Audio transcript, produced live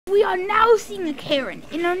We are now seeing a Karen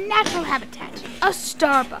in her natural habitat, a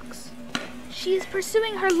Starbucks. She is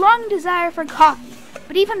pursuing her long desire for coffee,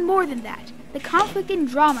 but even more than that, the conflict and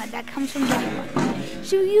drama that comes from doing one.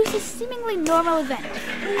 She will use this seemingly normal event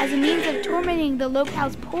as a means of tormenting the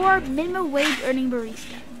locale's poor, minimum wage earning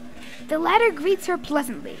barista. The latter greets her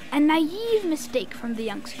pleasantly, a naive mistake from the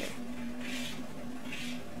youngster.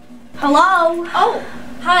 Hello? Oh,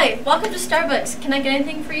 hi. Welcome to Starbucks. Can I get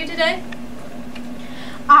anything for you today?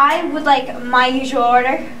 I would like my usual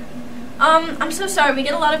order. I'm so sorry. We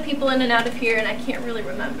get a lot of people in and out of here, and I can't really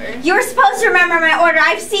remember. You're supposed to remember my order.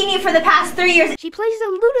 I've seen you for the past 3 years. She places a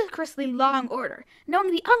ludicrously long order,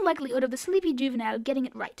 knowing the unlikelihood of the sleepy juvenile getting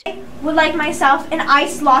it right. I would like myself an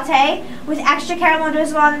iced latte with extra caramel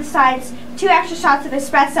drizzle on the sides, 2 extra shots of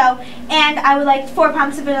espresso, and I would like 4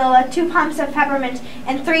 pumps of vanilla, 2 pumps of peppermint,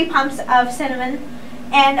 and 3 pumps of cinnamon.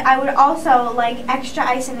 And I would also like extra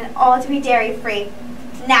ice and it all to be dairy-free.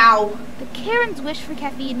 Now. The Karen's wish for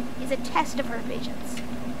caffeine is a test of her patience.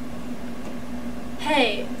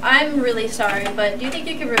 Hey, I'm really sorry, but do you think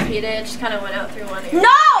you could repeat it? It just kind of went out through one ear.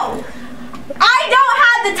 No! I don't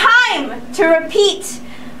have the time to repeat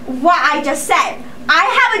what I just said.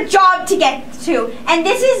 I have a job to get to, and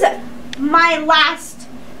this is my last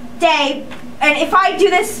day. And if I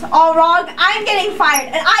do this all wrong, I'm getting fired,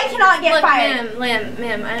 and I cannot get fired.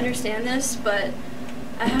 Ma'am, I understand this, but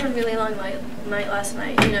I had a really long night last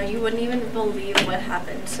night. You know, you wouldn't even believe what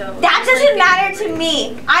happened, so... That doesn't matter to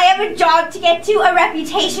me. I have a job to get to, a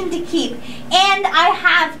reputation to keep, and I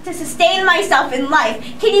have to sustain myself in life.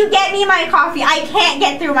 Can you get me my coffee? I can't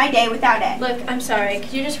get through my day without it. Look, I'm sorry.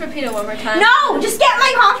 Could you just repeat it one more time? No! Just get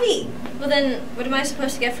my coffee! Well then, what am I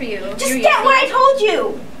supposed to get for you? Just get what I told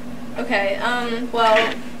you! Okay,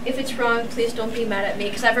 well, if it's wrong, please don't be mad at me,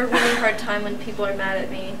 because I have a really hard time when people are mad at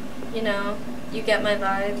me. You know, you get my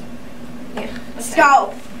vibe. Yeah. Okay. Let's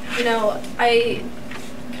go. You know, I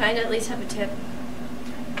kind of at least have a tip.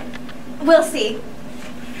 We'll see.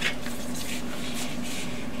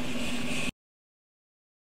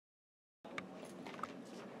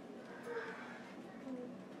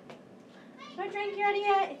 Is my drink ready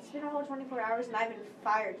yet? It's been a whole 24 hours and I've been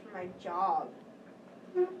fired from my job.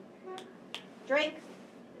 Drink.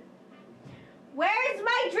 Where's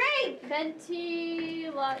my drink? Venti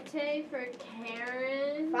latte for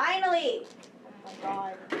Karen. Finally. Oh my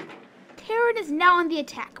god. Karen is now on the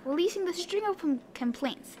attack, releasing the string of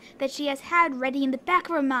complaints that she has had ready in the back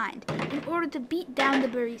of her mind in order to beat down the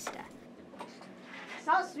barista. It's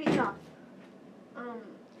not sweet enough.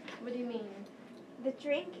 What do you mean? The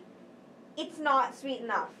drink, it's not sweet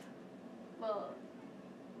enough. Well,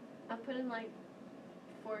 I put in like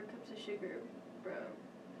 4 cups of sugar, bro.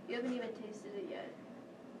 You haven't even tasted it yet.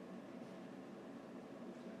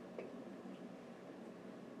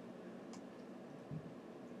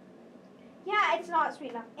 Yeah, it's not sweet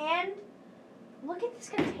enough. And look at this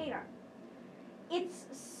container. It's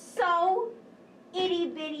so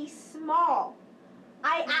itty-bitty small.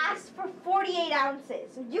 I asked for 48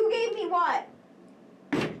 ounces. You gave me what?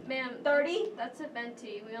 Ma'am, 30? That's a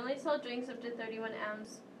venti. We only sell drinks up to 31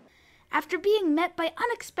 ounce. After being met by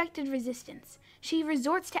unexpected resistance, she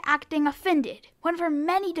resorts to acting offended, one of her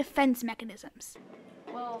many defense mechanisms.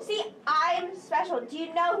 Well, see, I'm special. Do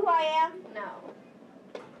you know who I am? No.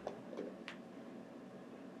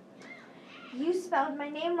 You spelled my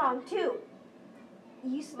name wrong, too.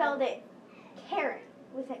 You spelled it Karen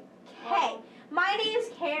with a K. Well, my name's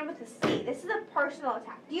Karen with a C. This is a personal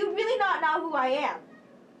attack. Do you really not know who I am?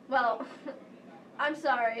 well, I'm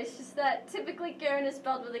sorry. It's just that typically Karen is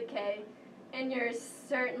spelled with a K, and you're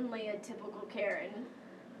certainly a typical Karen.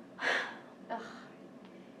 Ugh.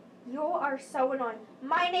 You are so annoying.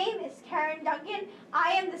 My name is Karen Duncan.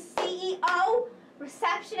 I am the CEO,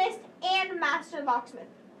 receptionist, and master locksmith.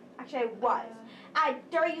 Actually, I was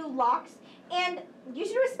at Dirty Locks, and you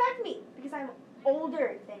should respect me because I'm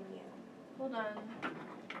older than you. Hold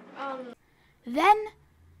on. Then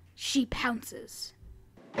she pounces.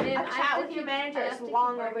 A chat with your manager is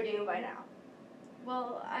long overdue by now.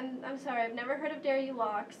 Well, I'm sorry. I've never heard of Dairy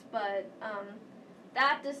Locks, but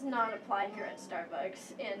that does not apply here at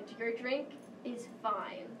Starbucks, and your drink is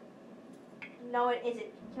fine. No, it isn't.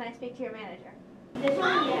 Can I speak to your manager?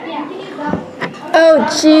 Oh,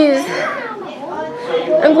 jeez.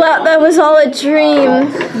 I'm glad that was all a dream.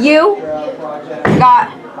 You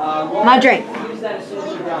got my drink.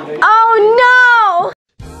 Oh, no!